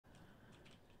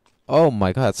Oh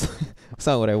my god, that's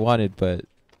not what I wanted, but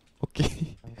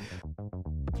okay.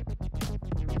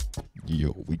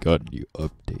 Yo, we got a new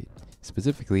update.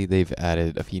 Specifically, they've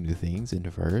added a few new things in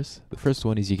Verse. The first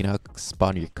one is you can now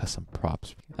spawn your custom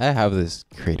props. I have this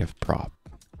creative prop.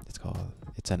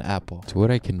 It's an apple. So what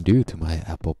I can do to my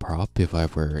apple prop, if I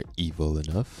were evil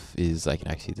enough, is I can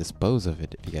actually dispose of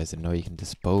it. If you guys didn't know, you can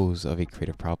dispose of a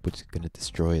creative prop, which is going to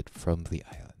destroy it from the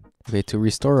island. Okay, to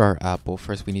restore our apple,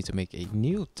 first we need to make a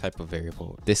new type of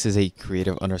variable. This is a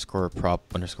creative underscore prop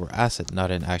underscore asset, not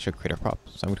an actual creative prop.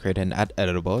 So I'm going to create an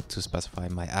editable to specify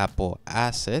my apple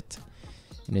asset.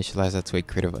 Initialize that to a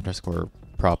creative underscore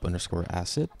prop underscore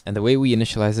asset. And the way we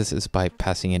initialize this is by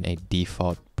passing in a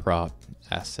default prop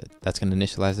asset. That's going to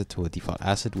initialize it to a default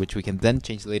asset, which we can then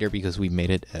change later because we made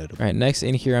it editable. All right, next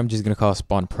in here, I'm just going to call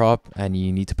SpawnProp, and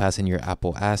you need to pass in your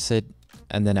apple asset.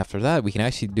 And then after that, we can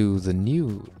actually do the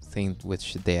new thing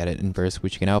which they added in Verse,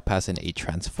 which you can now pass in a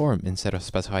transform instead of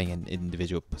specifying an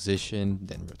individual position,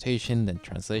 then rotation, then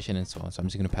translation, and so on. So I'm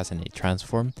just going to pass in a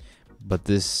transform, but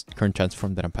this current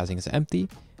transform that I'm passing is empty.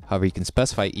 However, you can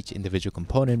specify each individual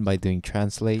component by doing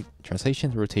translation,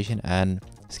 rotation, and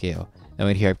scale. Now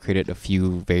in here, I've created a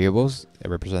few variables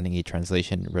representing a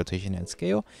translation, rotation, and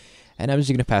scale. And I'm just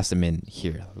going to pass them in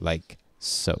here like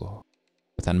so.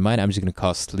 With that in mind, I'm just going to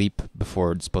call sleep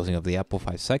before disposing of the apple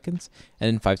 5 seconds. And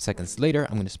then 5 seconds later,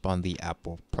 I'm going to spawn the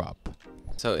apple prop.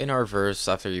 So in our Verse,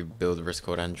 after you build Verse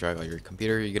code and drag out your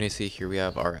computer, you're going to see here we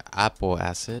have our apple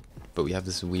asset. But we have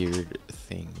this weird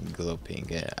thing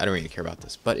gloping. I don't really care about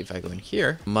this. But if I go in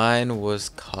here, mine was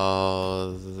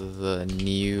called the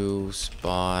new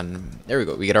spawn. There we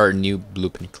go. We get our new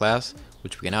blueprint class,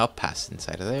 which we can now pass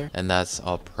inside of there. And that's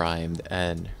all primed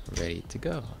and ready to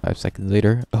go. 5 seconds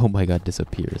later, oh my god,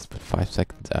 disappears. But 5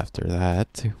 seconds after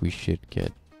that, we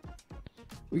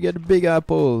get a big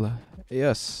apple.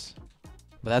 Yes.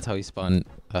 But that's how you spawn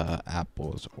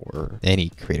apples or any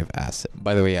creative asset.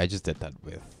 By the way, I just did that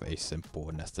with a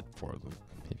simple nested for loop.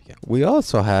 We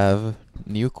also have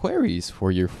new queries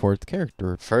for your fourth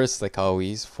character. First, like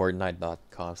always,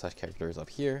 Fortnite.com/characters up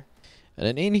here. And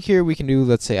then in here, we can do,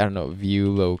 let's say, I don't know,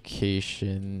 view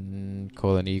location :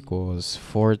 equals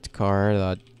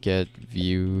fortcar.get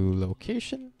view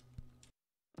location.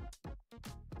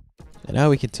 And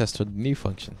now we can test for the new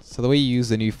functions. So the way you use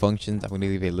the new functions, I'm going to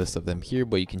leave a list of them here,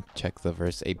 but you can check the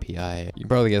Verse API. You can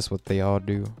probably guess what they all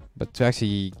do. But to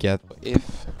actually get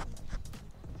if,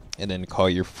 and then call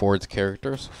your fourth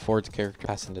character. So fourth character,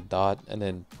 pass in the dot, and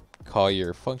then call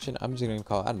your function. I'm just going to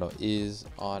call, I don't know, is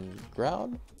on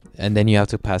ground. And then you have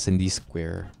to pass in these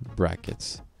square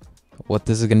brackets. What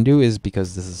this is going to do is,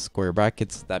 because this is square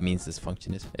brackets, that means this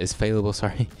function is failable,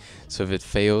 sorry. So if it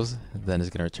fails, then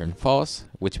it's going to return false,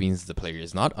 which means the player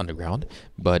is not underground.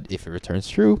 But if it returns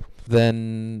true,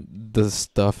 then the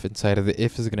stuff inside of the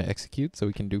if is going to execute. So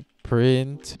we can do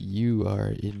print you are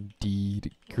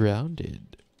indeed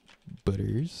grounded,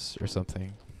 butters, or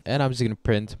something. And I'm just going to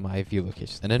print my view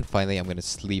location. And then finally, I'm going to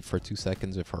sleep for 2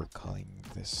 seconds before calling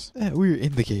this. We're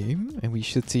in the game, and we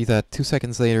should see that 2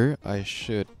 seconds later, I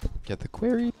should get the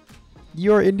query.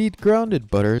 You're indeed grounded,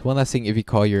 butter. One last thing, if you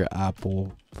call your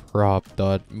apple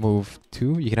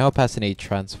prop.move2, you can now pass in a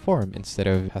transform instead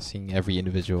of passing every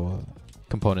individual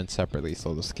component separately.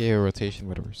 So the scale, rotation,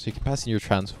 whatever. So you can pass in your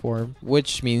transform,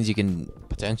 which means you can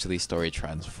potentially store a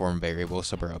transform variable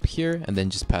somewhere up here, and then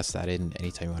just pass that in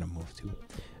anytime you want to move to.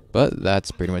 But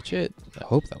that's pretty much it. I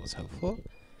hope that was helpful.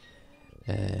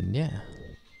 And yeah.